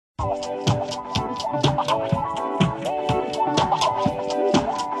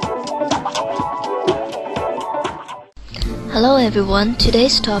Hello everyone,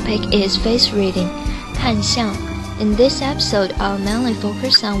 today's topic is face reading, 看相. In this episode, I'll mainly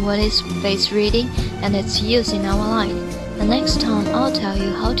focus on what is face reading and its use in our life. The next time, I'll tell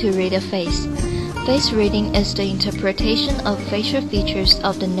you how to read a face. Face reading is the interpretation of facial features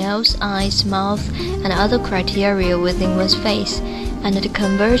of the nose, eyes, mouth, and other criteria within one's face, and the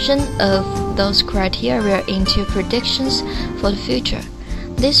conversion of those criteria into predictions for the future.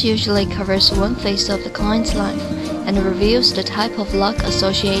 This usually covers one phase of the client's life and reveals the type of luck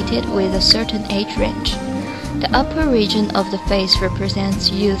associated with a certain age range. The upper region of the face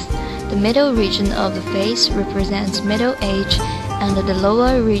represents youth, the middle region of the face represents middle age, and the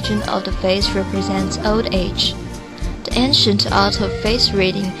lower region of the face represents old age. The ancient art of face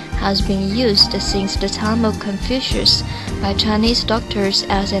reading has been used since the time of Confucius by Chinese doctors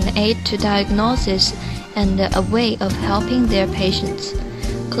as an aid to diagnosis and a way of helping their patients.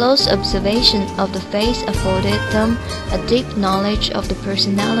 Close observation of the face afforded them a deep knowledge of the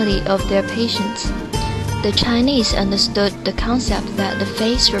personality of their patients. The Chinese understood the concept that the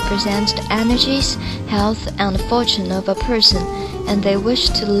face represents the energies, health, and fortune of a person, and they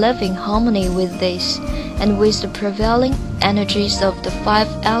wished to live in harmony with this, and with the prevailing energies of the five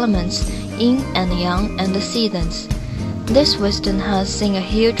elements, yin and yang, and the seasons. This wisdom has seen a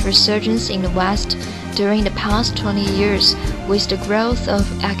huge resurgence in the West during the past 20 years with the growth of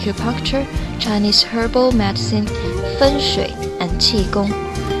acupuncture, Chinese herbal medicine, feng shui, and qigong.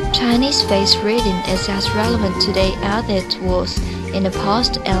 Chinese face reading is as relevant today as it was in the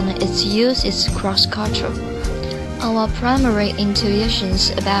past, and its use is cross-cultural. Our primary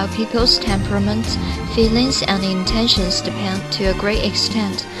intuitions about people's temperaments, feelings, and intentions depend to a great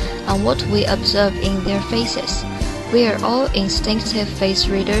extent on what we observe in their faces. We are all instinctive face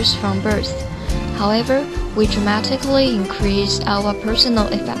readers from birth. However, we dramatically increase our personal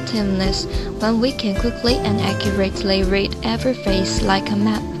effectiveness when we can quickly and accurately read every face like a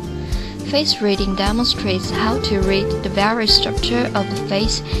map. Face reading demonstrates how to read the various structure of the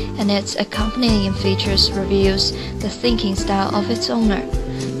face, and its accompanying features reveals the thinking style of its owner.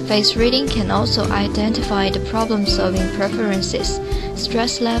 Face reading can also identify the problem-solving preferences,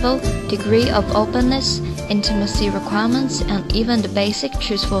 stress level, degree of openness, intimacy requirements, and even the basic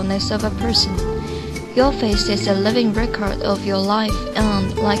truthfulness of a person. Your face is a living record of your life,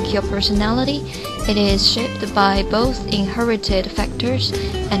 and like your personality, it is shaped by both inherited factors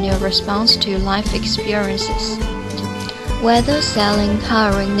and your response to life experiences. Whether selling,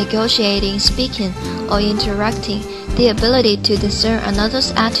 hiring, negotiating, speaking, or interacting, the ability to discern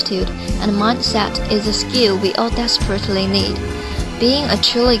another's attitude and mindset is a skill we all desperately need. Being a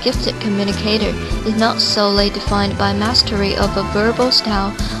truly gifted communicator is not solely defined by mastery of a verbal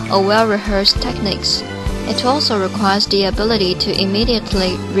style or well-rehearsed techniques. It also requires the ability to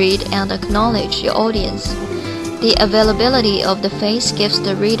immediately read and acknowledge your audience. The availability of the face gives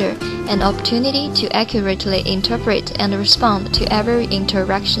the reader an opportunity to accurately interpret and respond to every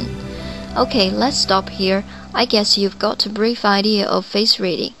interaction. Okay, let's stop here. I guess you've got a brief idea of face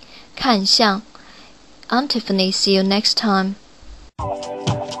reading. 看相. I'm Tiffany. See you next time.